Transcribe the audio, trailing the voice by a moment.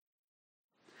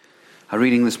Our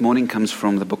reading this morning comes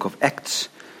from the book of Acts,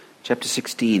 chapter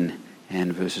 16,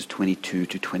 and verses 22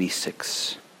 to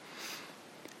 26.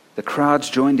 The crowds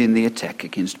joined in the attack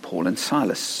against Paul and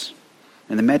Silas,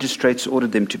 and the magistrates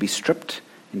ordered them to be stripped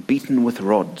and beaten with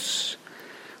rods.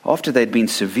 After they had been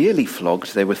severely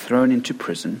flogged, they were thrown into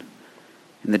prison,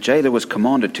 and the jailer was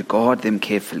commanded to guard them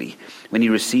carefully. When he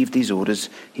received these orders,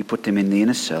 he put them in the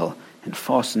inner cell and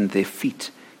fastened their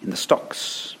feet in the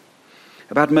stocks.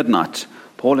 About midnight,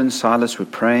 Paul and Silas were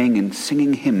praying and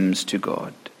singing hymns to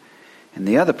God, and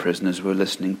the other prisoners were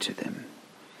listening to them.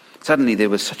 Suddenly there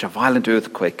was such a violent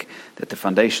earthquake that the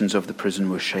foundations of the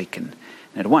prison were shaken,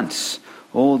 and at once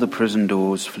all the prison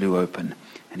doors flew open,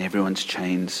 and everyone's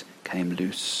chains came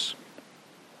loose.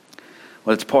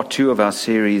 Well, it's part 2 of our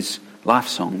series, Life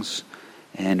Songs,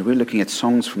 and we're looking at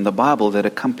songs from the Bible that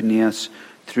accompany us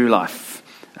through life.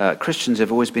 Christians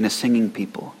have always been a singing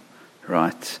people.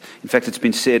 Right. In fact, it's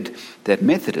been said that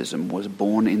Methodism was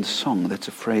born in song. That's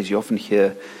a phrase you often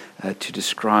hear to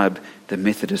describe the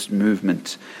Methodist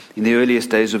movement. In the earliest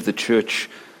days of the church,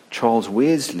 Charles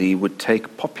Wesley would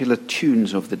take popular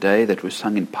tunes of the day that were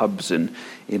sung in pubs and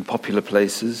in popular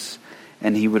places,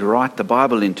 and he would write the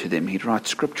Bible into them. He'd write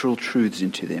scriptural truths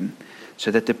into them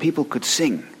so that the people could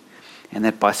sing, and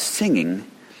that by singing,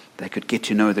 they could get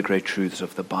to know the great truths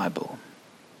of the Bible.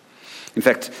 In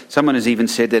fact, someone has even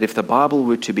said that if the Bible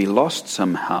were to be lost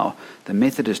somehow, the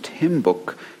Methodist hymn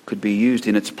book could be used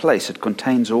in its place. It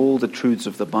contains all the truths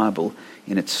of the Bible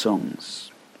in its songs.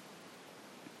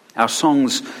 Our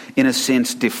songs, in a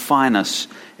sense, define us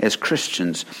as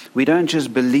Christians. We don't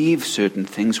just believe certain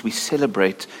things, we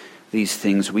celebrate these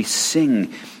things. We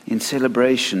sing in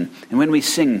celebration. And when we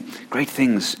sing, great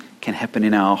things can happen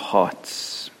in our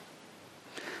hearts.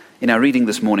 In our reading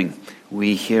this morning,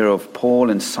 we hear of Paul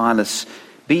and Silas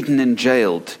beaten and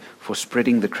jailed for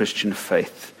spreading the Christian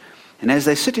faith. And as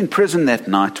they sit in prison that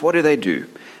night, what do?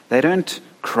 They don't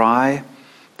cry.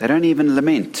 They don't even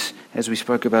lament, as we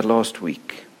spoke about last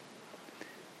week.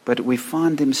 But we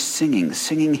find them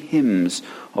singing hymns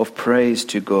of praise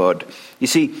to God. You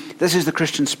see, this is the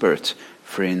Christian spirit,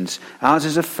 friends. Ours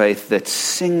is a faith that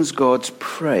sings God's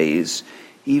praise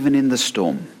even in the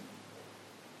storm.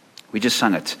 We just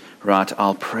sung it, right?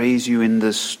 I'll praise you in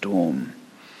the storm.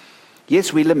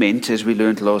 Yes, we lament, as we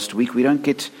learned last week. We don't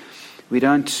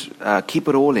keep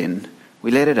it all in.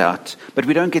 We let it out, but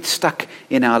we don't get stuck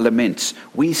in our laments.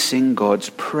 We sing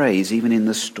God's praise even in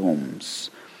the storms.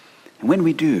 And when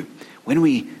we do, when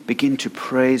we begin to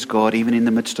praise God even in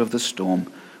the midst of the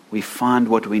storm, we find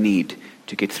what we need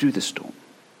to get through the storm.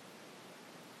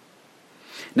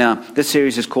 Now, this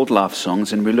series is called Life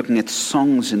Songs, and we're looking at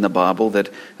songs in the Bible that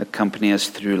accompany us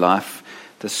through life.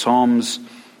 The Psalms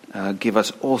give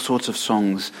us all sorts of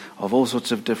songs of all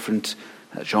sorts of different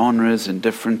genres and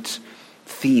different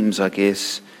themes, I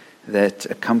guess, that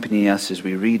accompany us as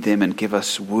we read them and give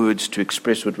us words to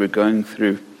express what we're going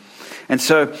through. And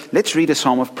so, let's read a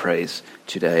psalm of praise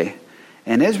today.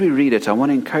 And as we read it, I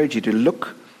want to encourage you to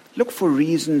look for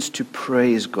reasons to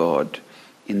praise God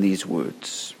in these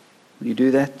words. Will you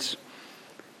do that?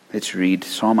 Let's read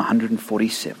Psalm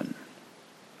 147.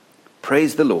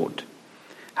 Praise the Lord.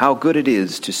 How good it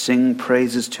is to sing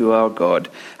praises to our God.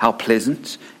 How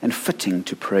pleasant and fitting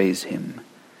to praise him.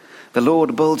 The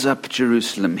Lord builds up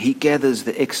Jerusalem. He gathers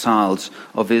the exiles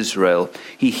of Israel.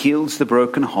 He heals the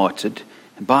brokenhearted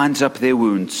and binds up their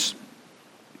wounds.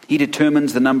 He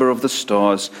determines the number of the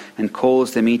stars and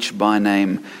calls them each by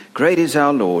name. Great is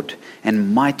our Lord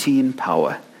and mighty in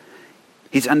power.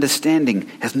 His understanding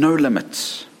has no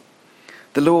limits.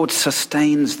 The Lord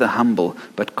sustains the humble,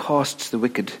 but casts the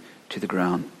wicked to the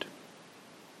ground.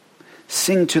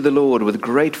 Sing to the Lord with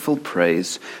grateful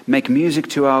praise. Make music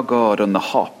to our God on the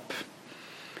harp.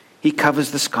 He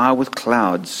covers the sky with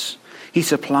clouds. He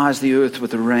supplies the earth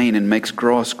with rain and makes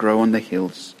grass grow on the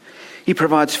hills. He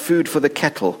provides food for the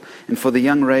cattle and for the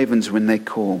young ravens when they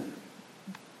call.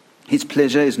 His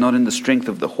pleasure is not in the strength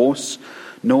of the horse,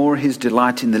 nor his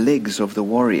delight in the legs of the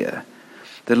warrior.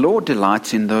 The Lord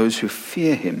delights in those who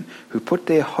fear him, who put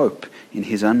their hope in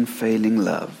his unfailing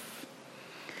love.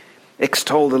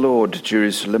 Extol the Lord,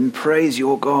 Jerusalem. Praise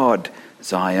your God,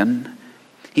 Zion.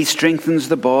 He strengthens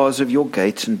the bars of your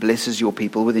gates and blesses your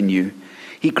people within you.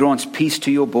 He grants peace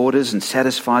to your borders and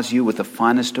satisfies you with the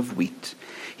finest of wheat.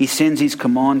 He sends his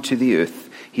command to the earth.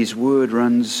 His word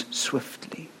runs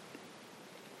swiftly.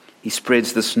 He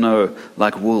spreads the snow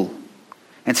like wool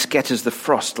and scatters the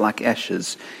frost like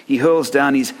ashes. He hurls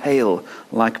down his hail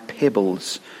like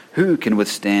pebbles. Who can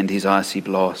withstand his icy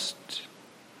blast?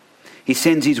 He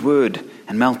sends his word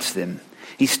and melts them.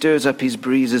 He stirs up his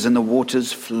breezes and the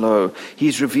waters flow.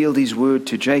 He's revealed his word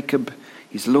to Jacob,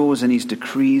 his laws and his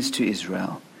decrees to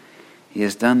Israel. He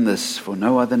has done this for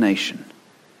no other nation.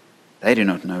 They do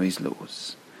not know his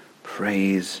laws.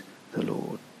 Praise the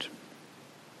Lord.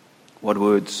 What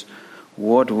words,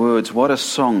 what a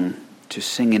song to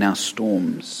sing in our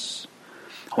storms.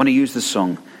 I want to use this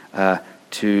song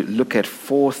to look at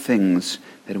 4 things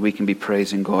that we can be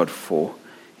praising God for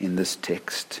in this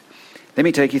text. Let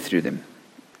me take you through them.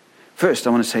 First, I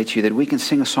want to say to you that we can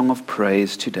sing a song of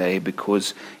praise today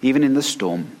because even in the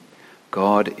storm,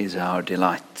 God is our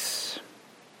delight.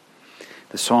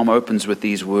 The psalm opens with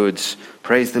these words,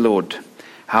 "Praise the Lord.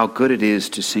 How good it is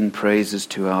to sing praises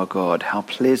to our God. How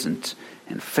pleasant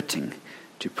and fitting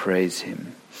to praise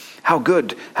him." How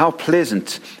good, how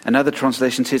pleasant. Another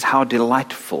translation says, how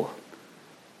delightful.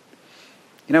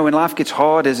 You know, when life gets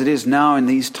hard as it is now in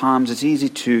these times, it's easy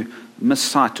to miss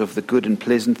sight of the good and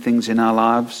pleasant things in our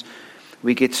lives.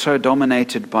 We get so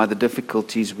dominated by the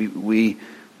difficulties, we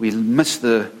miss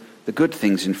the good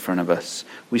things in front of us.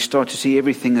 We start to see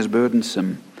everything as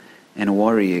burdensome and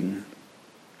worrying.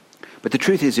 But the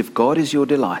truth is, if God is your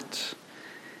delight,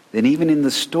 then even in the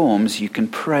storms you can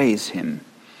praise him.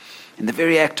 And the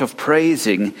very act of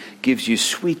praising gives you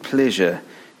sweet pleasure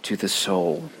to the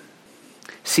soul.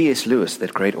 C.S. Lewis,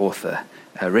 that great author,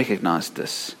 recognized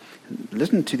this.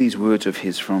 Listen to these words of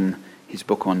his from his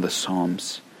book on the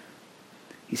Psalms.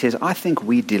 He says, "I think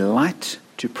we delight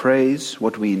to praise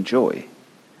what we enjoy,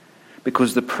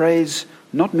 because the praise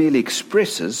not merely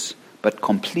expresses, but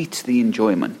completes the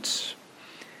enjoyment.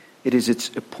 It is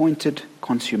its appointed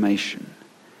consummation.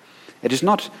 It is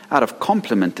not out of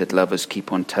compliment that lovers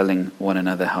keep on telling one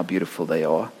another how beautiful they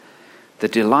are. The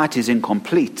delight is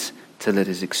incomplete till it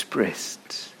is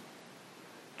expressed."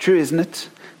 True, isn't it?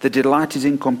 The delight is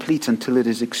incomplete until it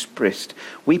is expressed.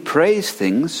 We praise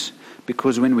things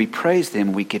because when we praise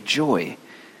them, we get joy.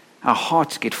 Our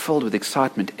hearts get filled with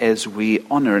excitement as we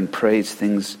honor and praise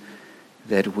things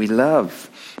that we love.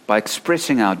 By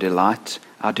expressing our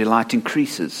delight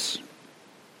increases.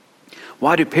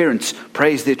 Why do parents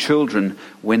praise their children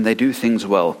when they do things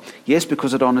well? Yes,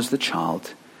 because it honors the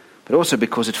child, but also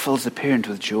because it fills the parent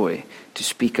with joy to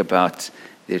speak about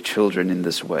their children in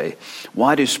this way.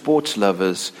 Why do sports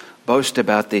lovers boast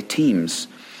about their teams?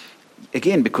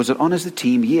 Again, because it honors the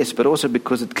team, yes, but also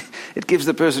because it gives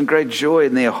the person great joy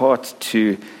in their heart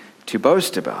to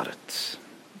boast about it.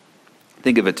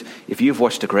 Think of it, if you've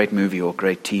watched a great movie or a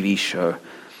great TV show,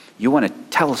 you want to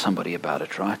tell somebody about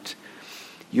it, right?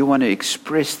 You want to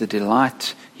express the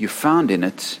delight you found in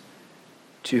it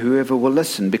to whoever will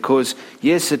listen, because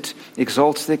yes, it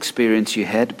exalts the experience you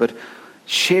had, but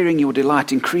sharing your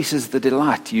delight increases the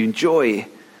delight. You enjoy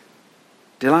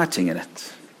delighting in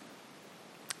it.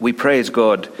 We praise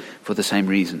God for the same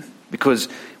reason, because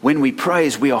when we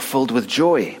praise, we are filled with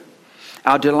joy.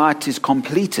 Our delight is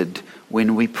completed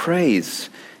when we praise,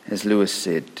 as Lewis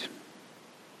said.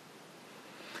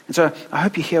 And so I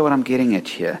hope you hear what I'm getting at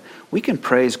here. We can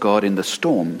praise God in the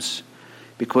storms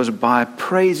because by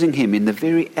praising him, in the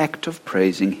very act of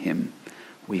praising him,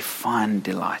 we find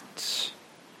delights,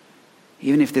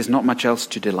 even if there's not much else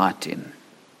to delight in.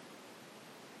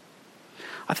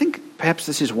 I think perhaps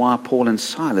this is why Paul and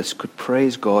Silas could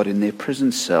praise God in their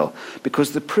prison cell,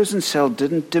 because the prison cell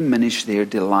didn't diminish their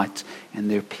delight and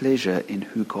their pleasure in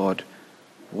who God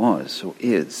was or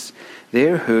is.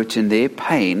 Their hurt and their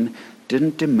pain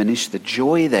didn't diminish the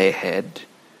joy they had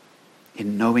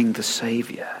in knowing the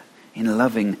Savior, in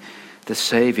loving the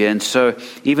Savior. And so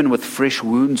even with fresh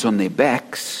wounds on their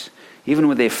backs, even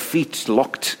with their feet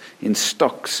locked in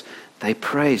stocks, they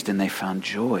praised and they found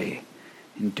joy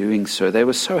in doing so. They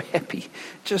were so happy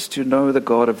just to know the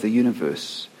God of the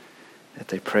universe that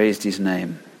they praised his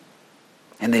name,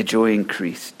 and their joy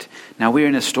increased. Now we're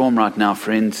in a storm right now,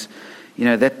 friends.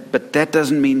 But that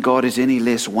doesn't mean God is any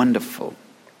less wonderful.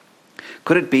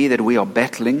 Could it be that we are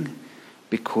battling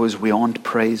because we aren't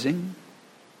praising?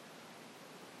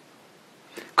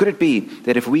 Could it be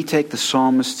that if we take the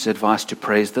psalmist's advice to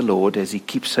praise the Lord, as he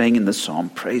keeps saying in the psalm,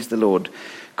 praise the Lord,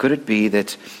 could it be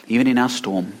that even in our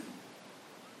storm,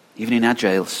 even in our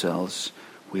jail cells,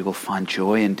 we will find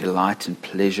joy and delight and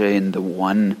pleasure in the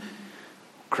one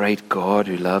great God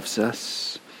who loves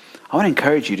us? I want to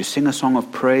encourage you to sing a song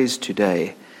of praise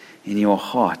today in your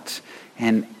heart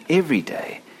and every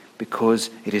day, because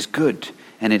it is good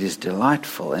and it is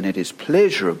delightful and it is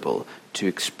pleasurable to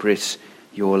express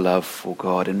your love for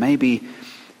God. And maybe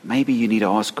you need to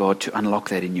ask God to unlock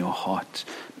that in your heart.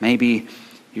 Maybe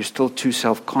you're still too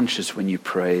self-conscious when you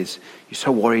praise. You're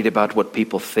so worried about what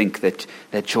people think that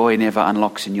joy never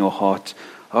unlocks in your heart.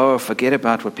 Oh, forget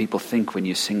about what people think when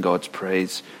you sing God's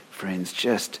praise, friends.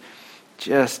 Just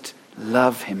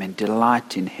love him and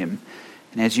delight in him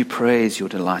And as you praise, your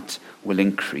delight will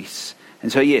increase.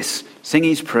 And so yes, sing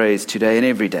his praise today and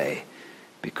every day,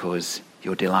 because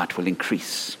your delight will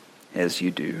increase as you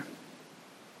do.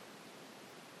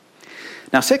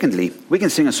 Now secondly, we can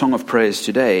sing a song of praise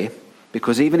today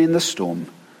because even in the storm,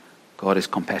 God is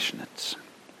compassionate.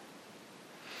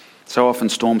 So often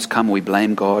storms come, we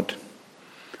blame God.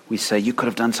 We say, you could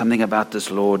have done something about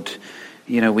this, Lord.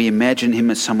 We imagine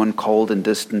him as someone cold and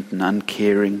distant and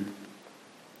uncaring.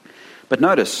 But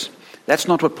notice, that's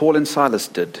not what Paul and Silas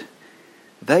did.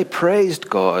 They praised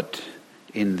God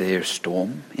in their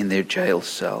storm, in their jail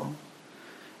cell.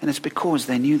 And it's because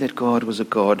they knew that God was a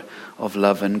God of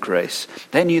love and grace.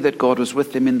 They knew that God was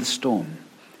with them in the storm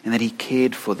and that he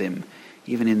cared for them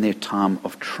even in their time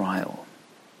of trial.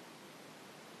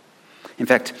 In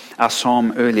fact, our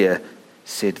psalm earlier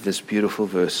said this beautiful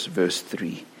verse, verse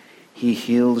 3. He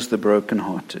heals the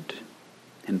brokenhearted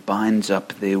and binds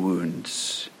up their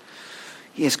wounds.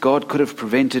 Yes, God could have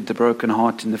prevented the broken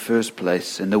heart in the first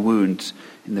place and the wounds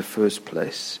in the first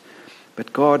place.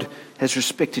 But God has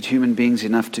respected human beings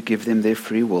enough to give them their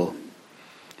free will.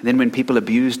 And then when people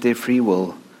abused their free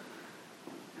will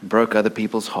and broke other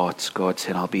people's hearts, God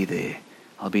said, I'll be there.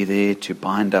 I'll be there to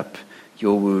bind up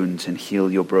your wounds and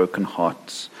heal your broken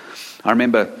hearts. I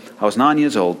remember I was 9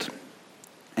 years old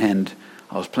and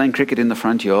I was playing cricket in the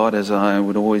front yard as I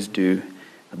would always do.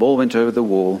 The ball went over the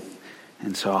wall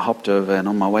and so I hopped over, and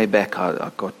on my way back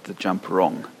I got the jump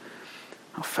wrong.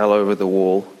 I fell over the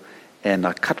wall and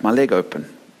I cut my leg open.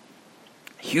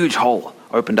 A huge hole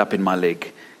opened up in my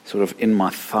leg, sort of in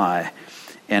my thigh,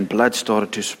 and blood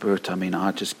started to spurt.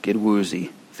 I just get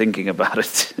woozy thinking about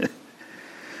it.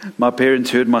 My parents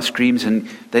heard my screams and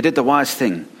they did the wise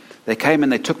thing. They came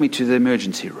and they took me to the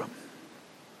emergency room.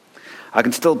 I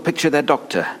can still picture that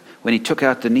doctor when he took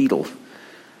out the needle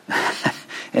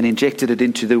and injected it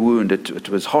into the wound. It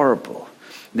was horrible.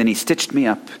 Then he stitched me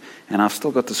up, and I've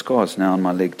still got the scars now on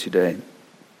my leg today.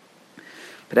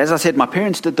 But as I said, my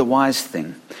parents did the wise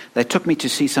thing. They took me to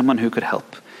see someone who could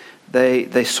help.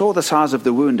 They saw the size of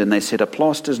the wound and they said, a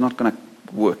plaster is not going to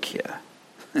work here.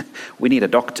 We need a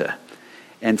doctor.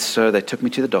 And so they took me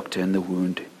to the doctor and the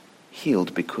wound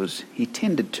healed because he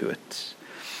tended to it.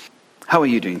 How are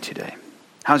you doing today?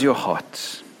 How's your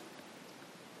heart?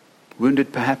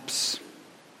 Wounded perhaps?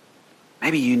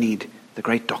 Maybe you need the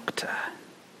great doctor,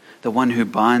 the one who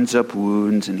binds up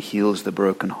wounds and heals the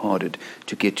brokenhearted,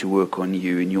 to get to work on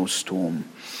you in your storm.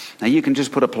 Now you can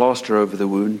just put a plaster over the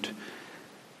wound.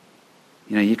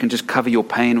 You can just cover your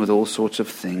pain with all sorts of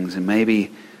things, and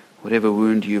maybe whatever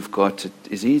wound you've got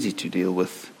is easy to deal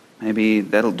with. Maybe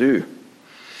that'll do.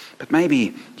 But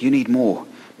maybe you need more.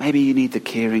 Maybe you need the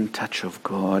caring touch of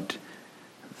God,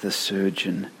 the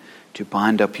surgeon, to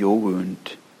bind up your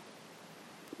wound.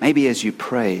 Maybe as you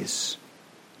praise,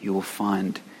 you will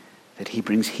find that he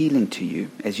brings healing to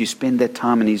you as you spend that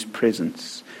time in his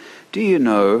presence. Do you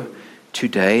know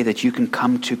today that you can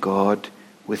come to God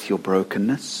with your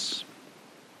brokenness?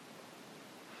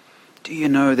 Do you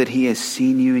know that he has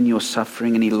seen you in your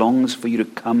suffering and he longs for you to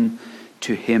come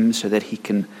to him so that he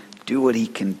can do what he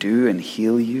can do and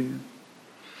heal you?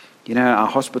 Our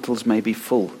hospitals may be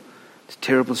full. It's a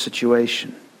terrible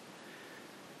situation.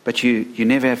 But you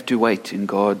never have to wait in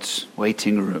God's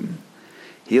waiting room.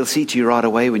 He'll see to you right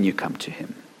away when you come to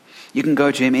him. You can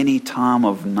go to him any time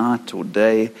of night or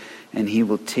day, and he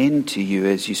will tend to you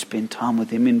as you spend time with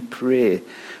him in prayer.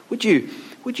 Would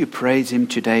you praise him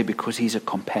today because he's a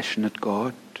compassionate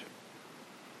God?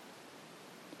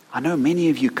 I know many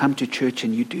of you come to church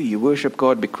and you worship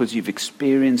God because you've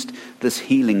experienced this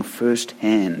healing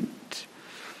firsthand.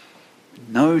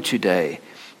 Know today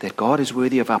that God is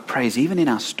worthy of our praise, even in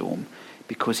our storm,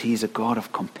 because he's a God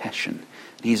of compassion.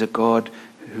 He's a God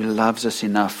who loves us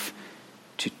enough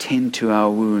to tend to our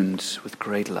wounds with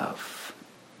great love.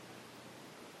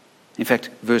 In fact,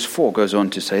 verse 4 goes on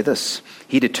to say this: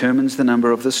 he determines the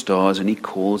number of the stars and he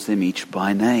calls them each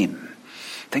by name.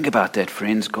 Think about that,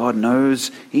 friends. God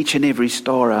knows each and every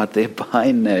star out there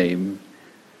by name.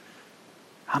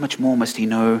 How much more must he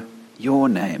know your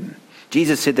name?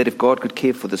 Jesus said that if God could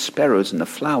care for the sparrows and the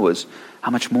flowers,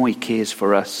 how much more he cares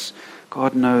for us.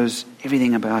 God knows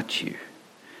everything about you.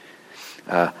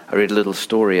 I read a little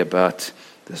story about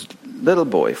this little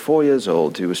boy, 4 years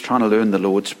old, who was trying to learn the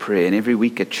Lord's Prayer. And every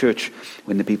week at church,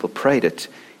 when the people prayed it,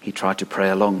 he tried to pray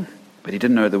along, but he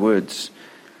didn't know the words.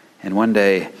 And one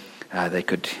day, as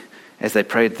they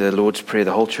prayed the Lord's Prayer,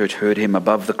 the whole church heard him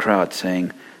above the crowd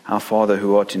saying, "Our Father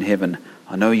who art in heaven,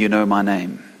 I know you know my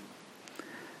name.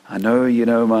 I know you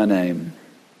know my name."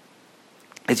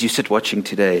 As you sit watching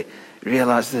today,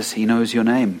 realize this: he knows your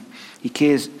name. He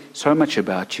cares so much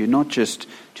about you, not just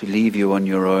to leave you on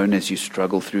your own as you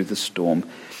struggle through the storm.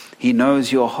 He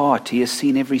knows your heart. He has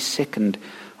seen every second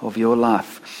of your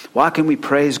life. Why can we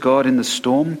praise God in the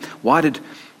storm? Why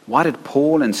did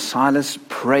Paul and Silas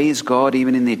praise God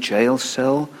even in their jail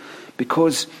cell?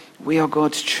 Because we are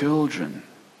God's children.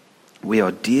 We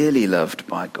are dearly loved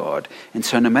by God. And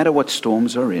so no matter what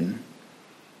storms are in,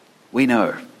 we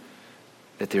know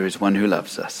that there is one who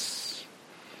loves us.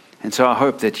 And so I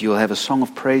hope that you'll have a song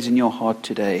of praise in your heart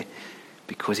today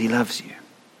because he loves you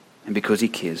and because he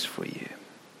cares for you.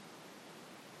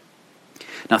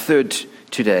 Now, third,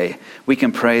 today, we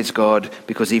can praise God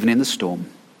because even in the storm,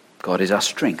 God is our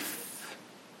strength.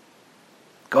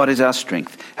 God is our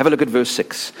strength. Have a look at verse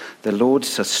 6. The Lord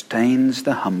sustains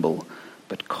the humble,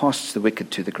 but casts the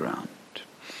wicked to the ground.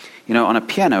 You know, on a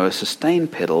piano, a sustain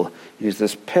pedal is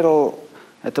this pedal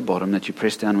at the bottom that you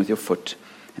press down with your foot.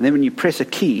 And then when you press a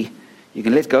key, you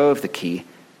can let go of the key,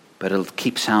 but it'll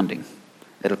keep sounding.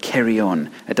 It'll carry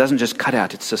on. It doesn't just cut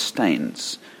out, it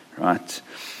sustains, right?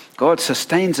 God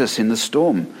sustains us in the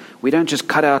storm. We don't just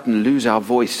cut out and lose our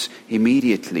voice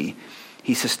immediately.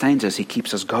 He sustains us. He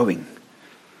keeps us going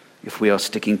if we are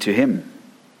sticking to him.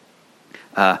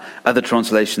 Other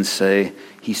translations say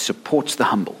he supports the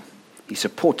humble. He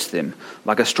supports them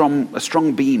like a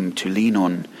strong beam to lean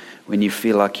on when you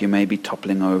feel like you may be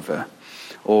toppling over.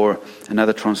 Or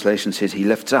another translation says he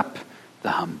lifts up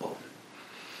the humble.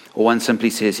 Or one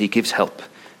simply says he gives help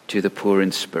to the poor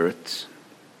in spirit.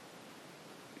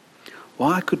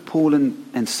 Why could Paul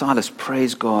and Silas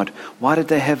praise God? Why did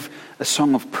they have a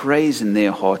song of praise in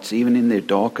their hearts, even in their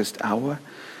darkest hour?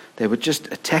 They were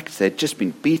just attacked. They'd just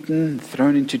been beaten,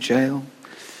 thrown into jail.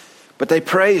 But they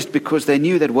praised because they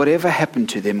knew that whatever happened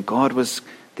to them, God was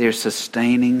their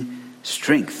sustaining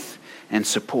strength and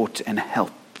support and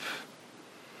help.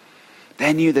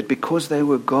 They knew that because they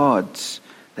were God's,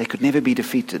 they could never be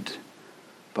defeated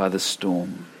by the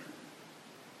storm.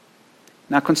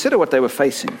 Now consider what they were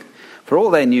facing. For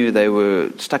all they knew, they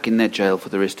were stuck in that jail for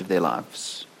the rest of their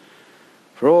lives.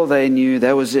 For all they knew,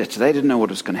 that was it. They didn't know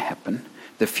what was going to happen.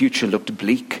 The future looked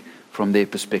bleak from their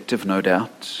perspective, no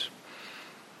doubt.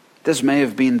 This may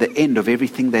have been the end of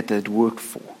everything that they'd worked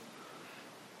for.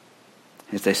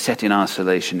 As they sat in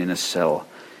isolation in a cell,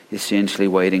 essentially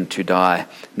waiting to die.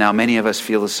 Now, many of us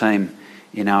feel the same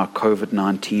in our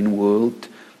COVID-19 world.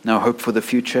 No hope for the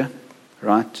future,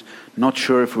 right? Not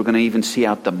sure if we're going to even see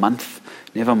out the month.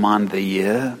 Never mind the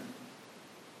year.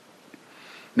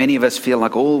 Many of us feel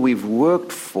like all we've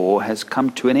worked for has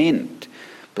come to an end.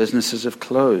 Businesses have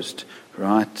closed,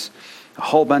 right? A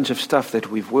whole bunch of stuff that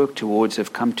we've worked towards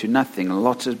have come to nothing.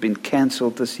 Lots has been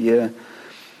cancelled this year.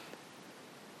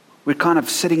 We're kind of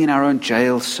sitting in our own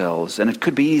jail cells, and it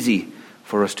could be easy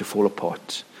for us to fall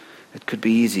apart. It could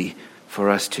be easy for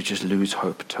us to just lose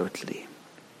hope totally.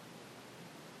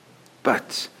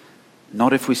 But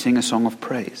not if we sing a song of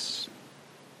praise.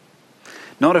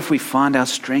 Not if we find our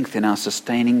strength and our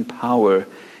sustaining power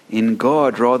in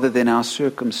God rather than our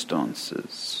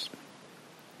circumstances.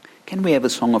 Can we have a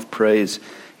song of praise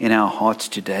in our hearts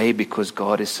today because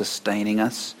God is sustaining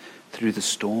us through the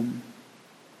storm?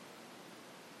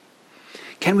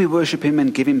 Can we worship him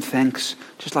and give him thanks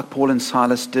just like Paul and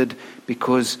Silas did,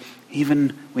 because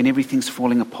even when everything's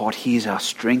falling apart, he is our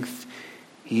strength.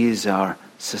 He is our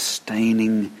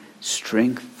sustaining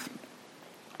strength.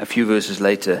 A few verses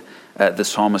later, the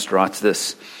psalmist writes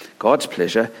this: God's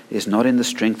pleasure is not in the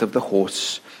strength of the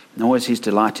horse, nor is his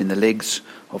delight in the legs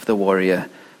of the warrior,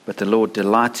 but the Lord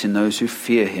delights in those who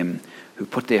fear him, who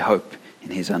put their hope in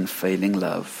his unfailing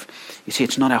love. You see,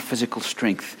 it's not our physical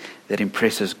strength that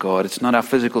impresses God. It's not our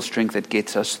physical strength that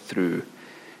gets us through.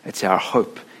 It's our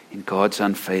hope in God's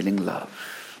unfailing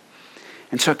love.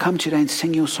 And so come today and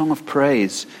sing your song of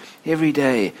praise. Every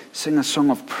day, sing a song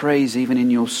of praise even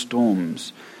in your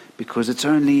storms, because it's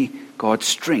only God's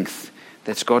strength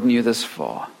that's gotten you this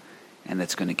far and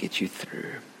that's going to get you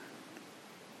through.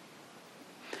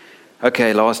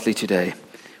 Okay, lastly today,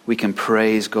 we can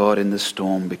praise God in the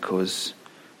storm because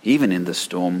even in the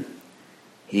storm,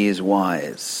 he is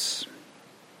wise.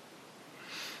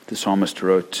 The psalmist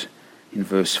wrote in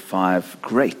verse 5,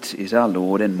 "Great is our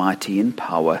Lord and mighty in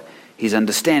power. His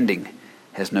understanding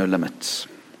has no limits."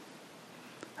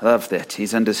 I love that.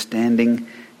 His understanding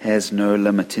has no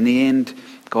limit. In the end,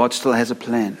 God still has a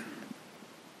plan.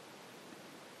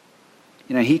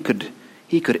 You know, he could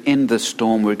end the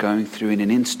storm we're going through in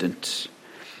an instant.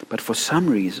 But for some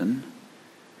reason,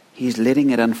 he's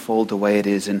letting it unfold the way it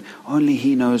is, and only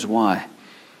he knows why.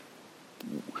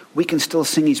 We can still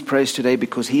sing his praise today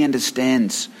because he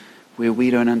understands where we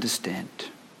don't understand.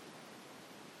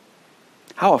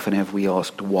 How often have we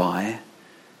asked why,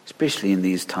 especially in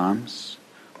these times?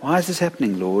 Why is this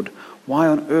happening, Lord? Why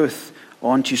on earth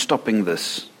aren't you stopping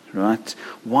this, right?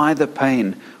 Why the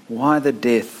pain? Why the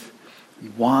death?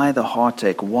 Why the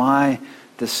heartache? Why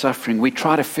the suffering? We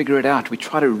try to figure it out. We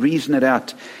try to reason it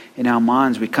out in our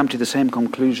minds. We come to the same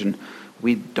conclusion.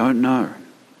 We don't know.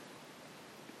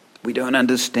 We don't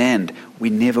understand.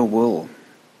 We never will.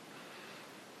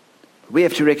 We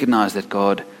have to recognize that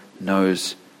God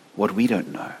knows what we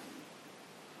don't know.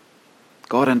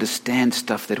 God understands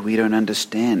stuff that we don't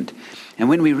understand. And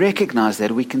when we recognize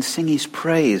that, we can sing His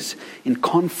praise in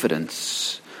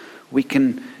confidence. We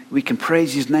can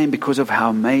praise His name because of how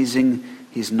amazing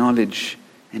His knowledge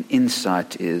and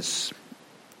insight is.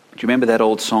 Do you remember that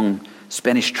old song,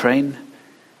 Spanish Train?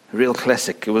 A real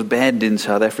classic. It was banned in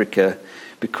South Africa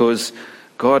because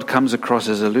God comes across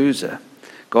as a loser.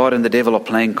 God and the devil are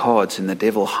playing cards, and the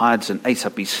devil hides an ace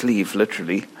up his sleeve,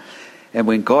 literally. And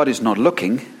when God is not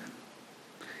looking,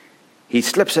 he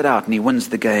slips it out and he wins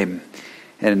the game.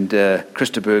 And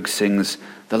Christa Berg sings,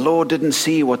 "The Lord didn't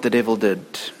see what the devil did."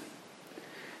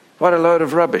 What a load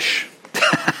of rubbish.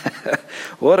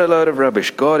 What a load of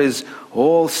rubbish. God is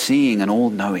all-seeing and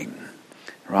all-knowing.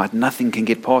 Right? Nothing can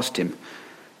get past Him.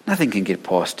 Nothing can get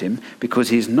past Him because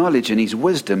His knowledge and His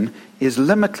wisdom is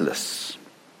limitless,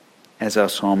 as our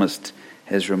psalmist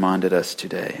has reminded us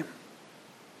today.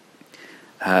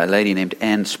 A lady named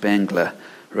Anne Spangler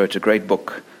wrote a great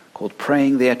book called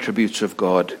Praying the Attributes of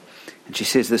God. And she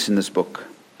says this in this book: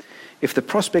 if the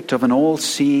prospect of an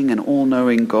all-seeing and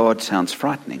all-knowing God sounds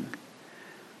frightening,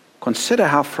 consider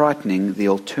how frightening the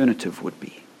alternative would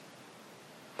be.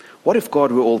 What if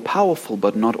God were all-powerful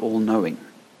but not all-knowing?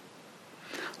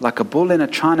 Like a bull in a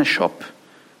china shop,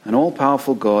 an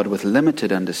all-powerful God with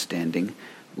limited understanding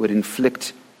would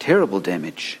inflict terrible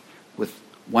damage with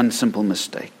one simple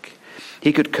mistake.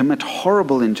 He could commit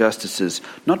horrible injustices,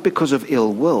 not because of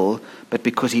ill will, but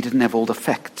because He didn't have all the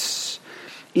facts.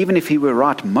 Even if He were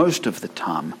right most of the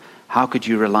time, how could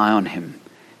you rely on Him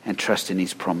and trust in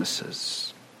His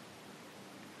promises?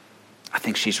 I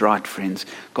think she's right, friends.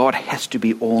 God has to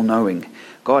be all-knowing.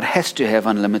 God has to have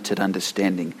unlimited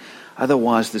understanding.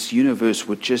 Otherwise, this universe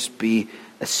would just be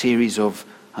a series of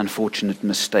unfortunate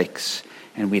mistakes,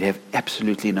 and we'd have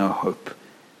absolutely no hope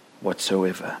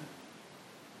whatsoever.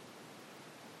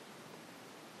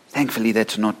 Thankfully,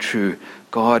 that's not true.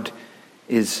 God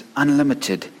is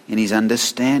unlimited in His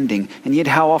understanding, and yet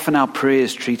how often our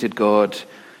prayers treat God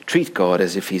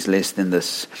as if He's less than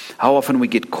this. How often we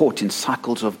get caught in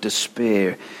cycles of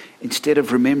despair instead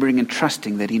of remembering and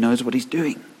trusting that He knows what He's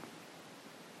doing.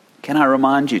 Can I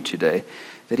remind you today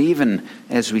that even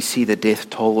as we see the death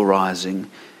toll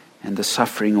rising and the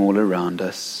suffering all around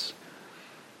us,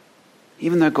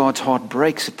 even though God's heart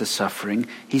breaks at the suffering,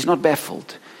 He's not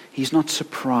baffled. He's not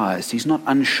surprised. He's not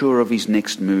unsure of His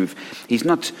next move. He's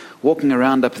not walking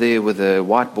around up there with a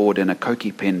whiteboard and a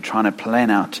Cokie pen trying to plan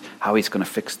out how He's going to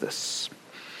fix this.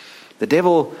 The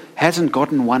devil hasn't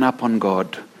gotten one up on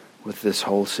God with this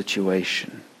whole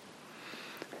situation.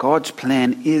 God's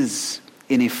plan is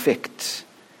in effect,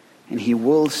 and He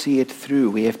will see it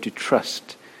through. We have to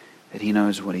trust that He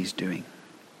knows what He's doing.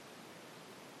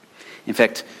 In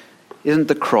fact, isn't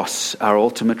the cross our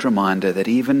ultimate reminder that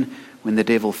even when the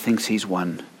devil thinks he's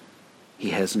won,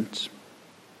 he hasn't?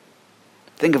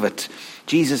 Think of it.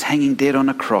 Jesus hanging dead on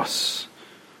a cross.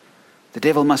 The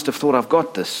devil must have thought, I've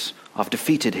got this. I've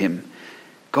defeated him.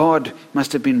 God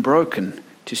must have been broken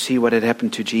to see what had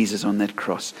happened to Jesus on that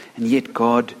cross. And yet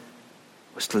God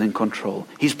was still in control.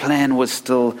 His plan was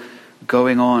still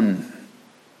going on.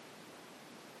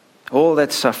 All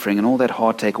that suffering and all that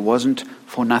heartache wasn't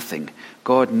for nothing.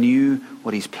 God knew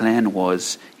what His plan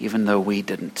was, even though we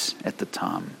didn't at the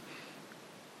time.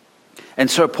 And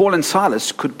so Paul and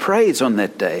Silas could praise on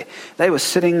that day. They were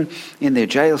sitting in their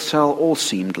jail cell, all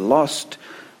seemed lost,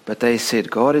 but they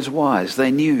said, God is wise. They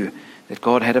knew that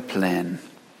God had a plan.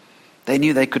 They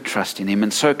knew they could trust in Him,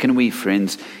 and so can we,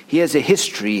 friends. He has a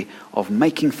history of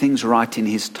making things right in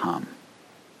His time.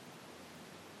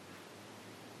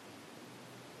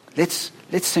 Let's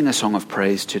sing a song of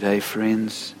praise today,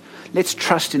 friends. Let's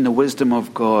trust in the wisdom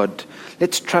of God.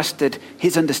 Let's trust that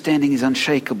His understanding is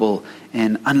unshakable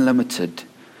and unlimited.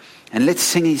 And let's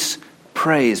sing His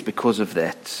praise because of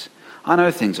that. I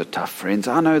know things are tough, friends.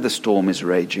 I know the storm is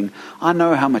raging. I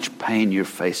know how much pain you're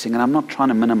facing, and I'm not trying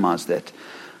to minimize that.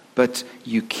 But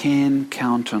you can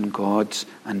count on God's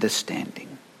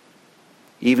understanding,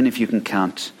 even if you can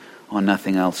count on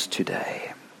nothing else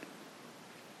today.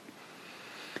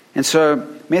 And so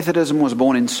Methodism was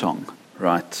born in song,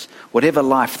 right? Whatever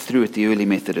life threw at the early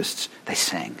Methodists, they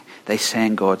sang. They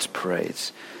sang God's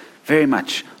praise. very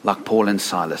much like Paul and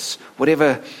Silas.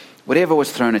 Whatever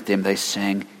was thrown at them, they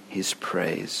sang his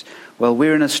praise. Well,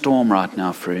 we're in a storm right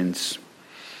now, friends.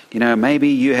 Maybe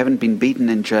you haven't been beaten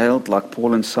and jailed like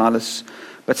Paul and Silas,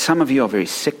 but some of you are very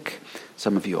sick.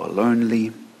 Some of you are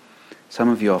lonely. Some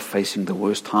of you are facing the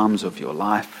worst times of your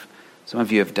life. Some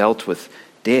of you have dealt with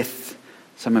death.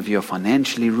 Some of you are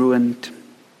financially ruined.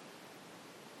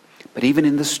 But even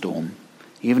in the storm,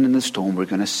 we're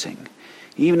going to sing.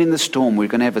 Even in the storm, we're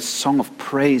going to have a song of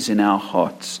praise in our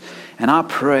hearts. And I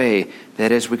pray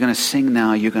that as we're going to sing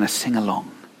now, you're going to sing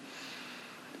along.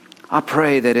 I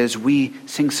pray that as we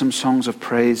sing some songs of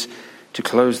praise to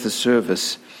close the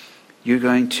service, you're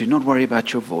going to not worry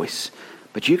about your voice,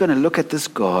 but you're going to look at this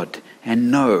God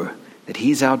and know that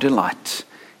He's our delight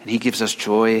and He gives us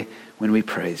joy when we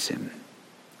praise Him.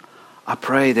 I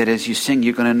pray that as you sing,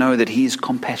 you're going to know that He's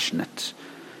compassionate,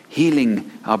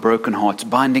 healing our broken hearts,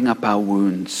 binding up our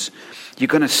wounds. You're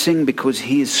going to sing because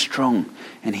He is strong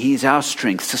and He is our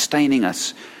strength, sustaining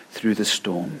us through the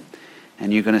storm.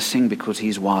 And you're going to sing because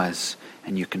He's wise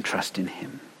and you can trust in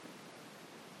Him.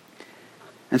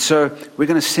 And so we're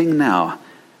going to sing now.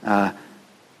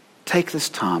 Take this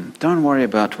time. Don't worry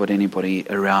about what anybody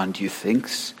around you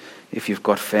thinks. If you've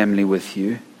got family with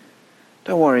you,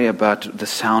 don't worry about the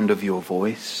sound of your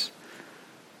voice.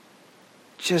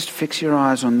 Just fix your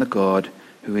eyes on the God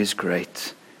who is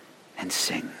great and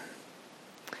sing.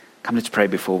 Come, let's pray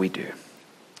before we do.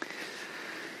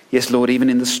 Yes, Lord, even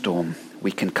in the storm,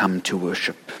 we can come to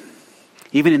worship.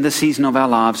 Even in the season of our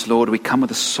lives, Lord, we come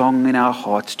with a song in our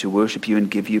hearts to worship you and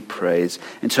give you praise.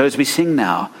 And so as we sing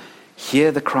now,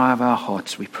 hear the cry of our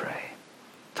hearts, we pray.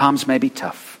 Times may be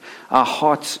tough. Our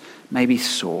hearts may be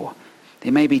sore.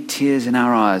 There may be tears in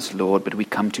our eyes, Lord, but we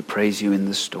come to praise you in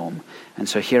the storm. And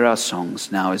so hear our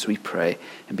songs now as we pray,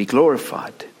 and be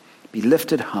glorified, be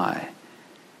lifted high,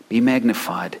 be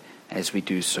magnified as we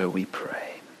do so, we pray.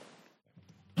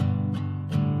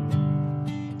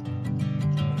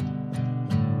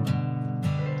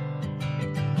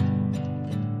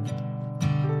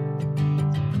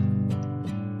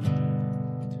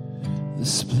 The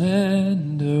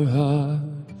splendor of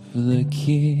the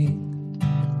King,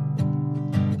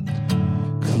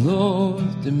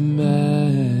 clothed in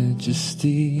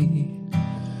majesty,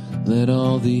 let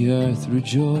all the earth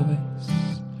rejoice,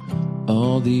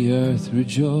 all the earth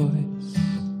rejoice.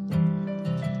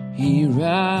 He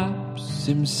wraps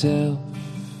himself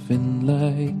in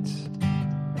light,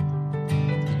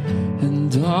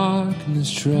 and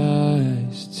darkness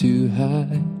tries to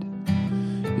hide.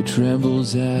 It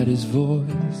trembles at his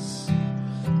voice,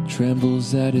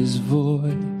 trembles at his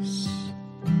voice.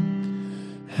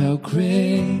 How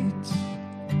great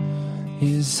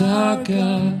is our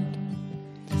God?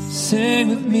 Sing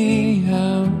with me,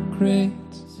 how great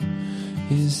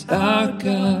is our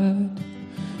God?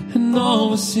 And all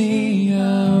will see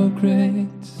how great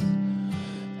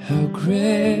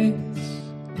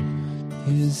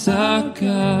is our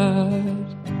God.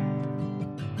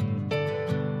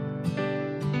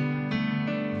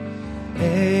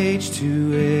 Age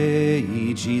to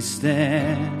age he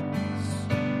stands,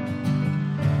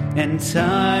 and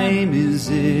time is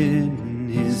in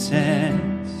his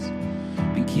hands.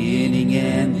 Beginning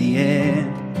and the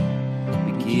end,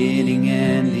 beginning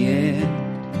and the end.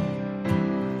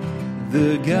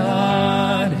 The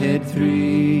Godhead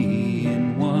 3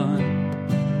 in 1.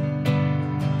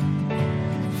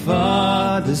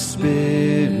 Father,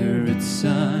 Spirit,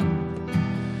 Son,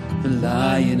 the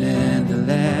Lion and the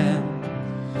Lamb,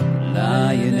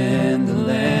 Lion and the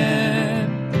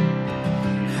Lamb.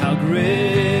 How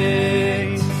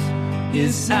great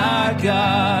is our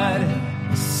God?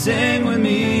 Sing with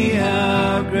me,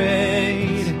 how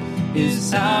great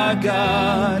is our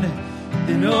God?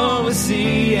 And all will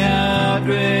see how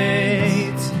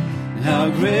great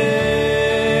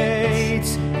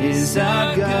is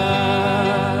our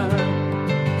God.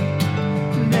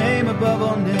 Name above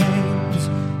all names,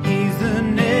 he's the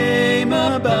name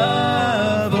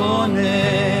above all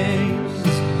names.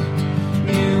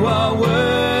 You are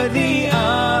worthy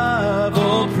of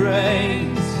all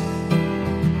praise.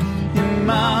 And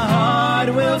my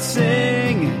heart will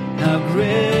sing how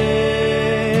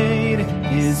great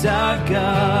is our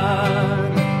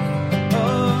God.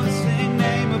 Oh, sing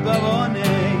name above all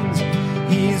names.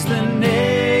 He's the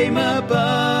name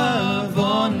above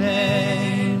all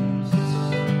names.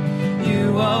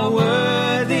 You are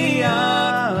worthy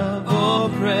of all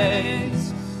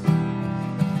praise.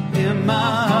 And my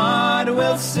heart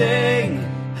will sing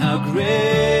how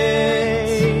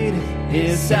great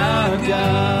is our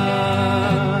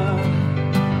God.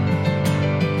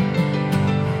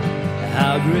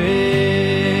 How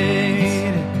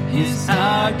great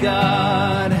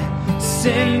God.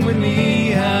 Sing with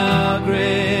me, how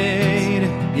great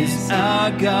is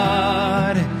our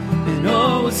God. And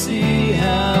oh, we'll see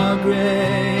how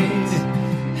great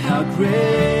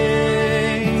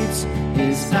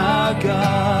is our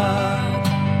God.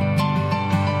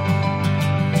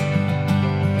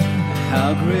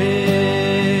 How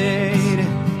great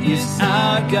is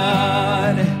our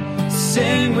God.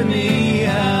 Sing with me,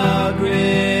 how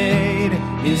great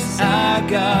is our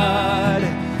God.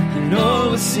 And oh,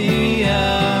 we'll see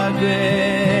how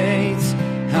great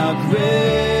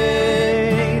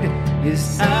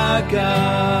is our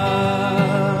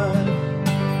God.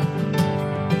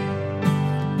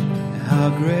 How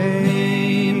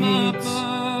great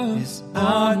is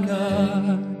our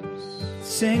God.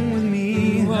 Sing with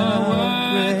me,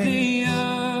 how great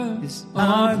is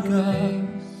our God.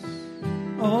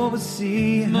 Oh, we'll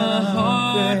see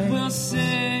how great will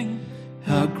sing.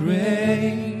 How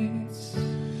great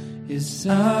is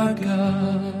our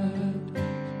God.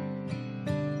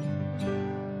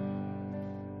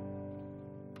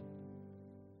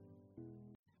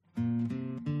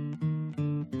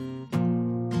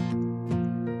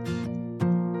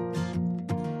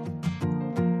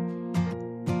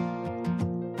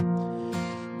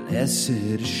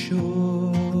 Blessed assurance,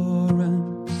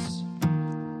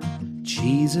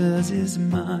 Jesus is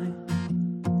mine.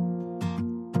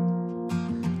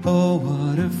 Oh,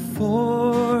 what a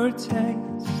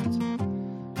foretaste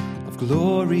of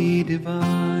glory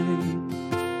divine,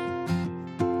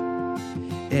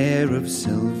 heir of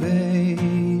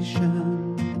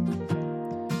salvation,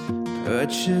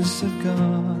 purchase of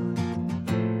God,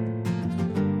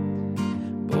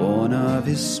 born of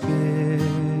His Spirit,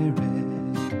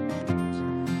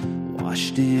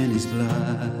 washed in His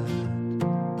blood.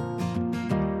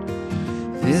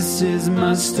 This is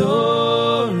my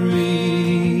story,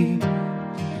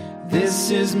 this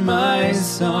is my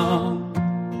song,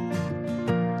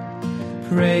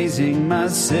 praising my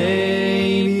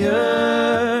Savior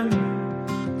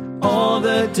all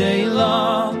the day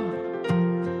long.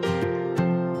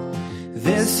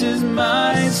 This is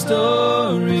my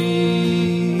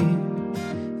story,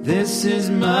 this is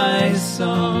my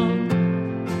song,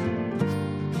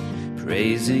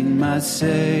 praising my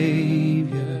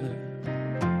Savior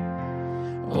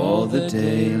all the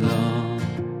day long.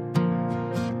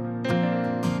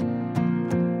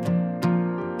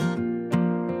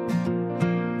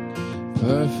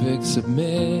 Perfect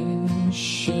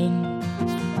submission,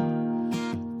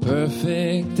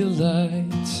 perfect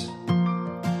delight,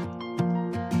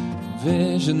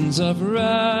 visions of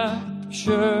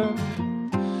rapture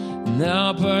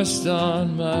now burst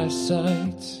on my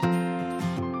sight.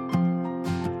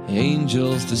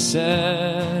 Angels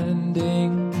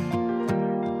descending,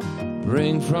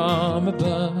 bring from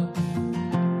above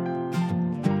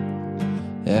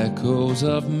echoes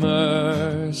of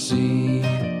mercy,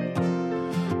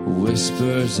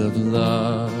 whispers of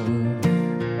love.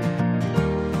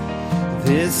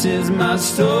 This is my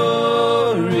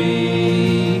story,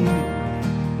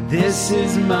 this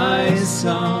is my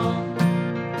song,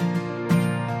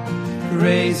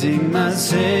 praising my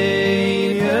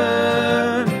Savior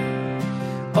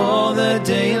all the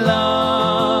day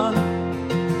long.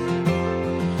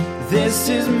 This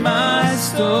is my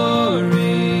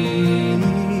story,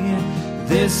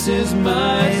 this is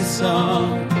my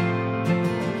song,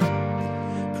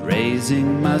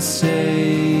 praising my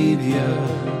Savior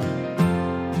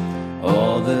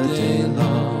all the day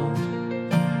long.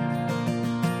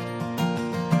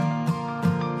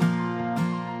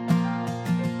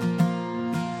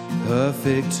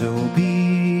 Perfect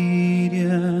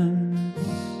obedience,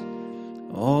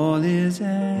 all is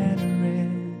at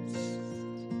rest.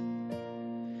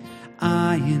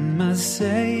 I in my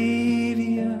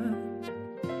Savior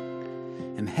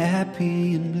am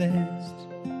happy and blessed,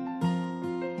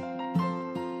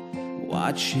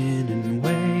 watching and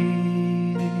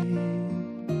waiting,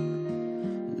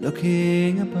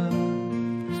 looking above,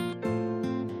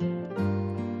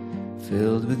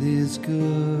 filled with His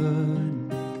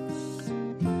goodness,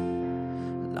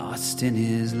 lost in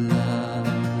His love.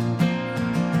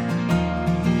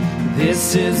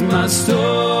 This is my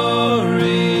story,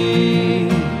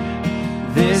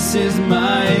 this is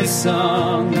my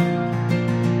song,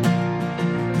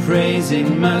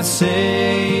 praising my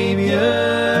Savior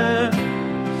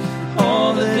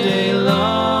all the day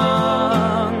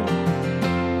long.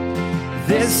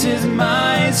 This is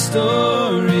my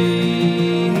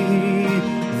story,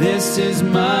 this is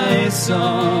my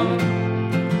song,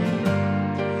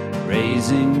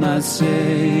 praising my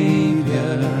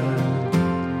Savior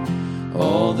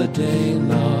all the day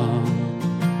long.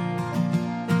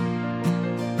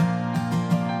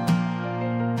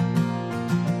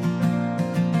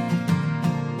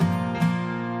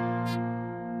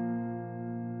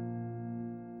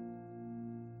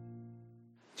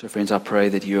 So friends, I pray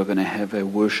that you are going to have a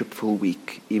worshipful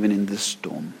week, even in this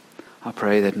storm. I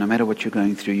pray that no matter what you're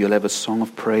going through, you'll have a song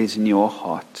of praise in your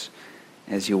heart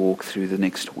as you walk through the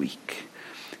next week.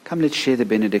 Come, let's share the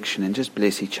benediction and just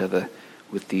bless each other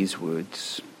with these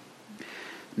words.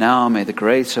 Now may the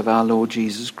grace of our Lord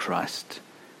Jesus Christ,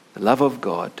 the love of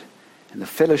God, and the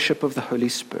fellowship of the Holy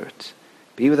Spirit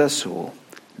be with us all,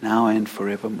 now and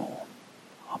forevermore.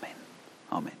 Amen.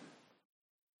 Amen.